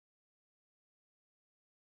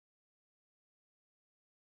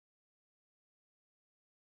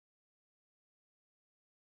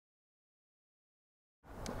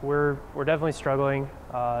we're definitely struggling.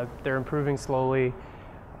 They're improving slowly.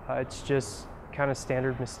 It's just kind of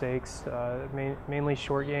standard mistakes, mainly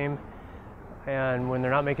short game. And when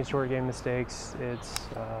they're not making short game mistakes, it's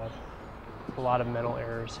a lot of mental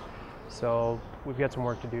errors. So we've got some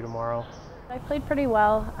work to do tomorrow. I played pretty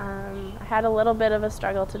well. I had a little bit of a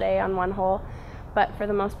struggle today on one hole, but for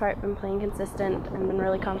the most part been playing consistent and been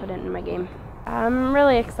really confident in my game. I'm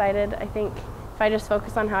really excited. I think if I just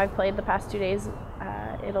focus on how I've played the past 2 days,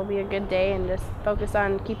 it'll be a good day, and just focus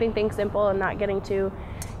on keeping things simple and not getting too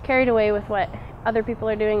carried away with what other people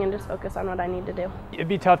are doing, and just focus on what I need to do. It'd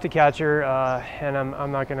be tough to catch her, and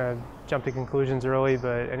I'm not going to jump to conclusions early,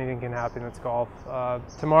 but anything can happen. It's golf.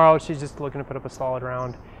 Tomorrow she's just looking to put up a solid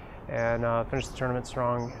round and finish the tournament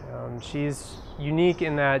strong. She's unique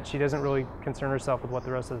in that she doesn't really concern herself with what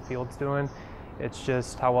the rest of the field's doing. It's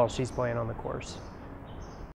just how well she's playing on the course.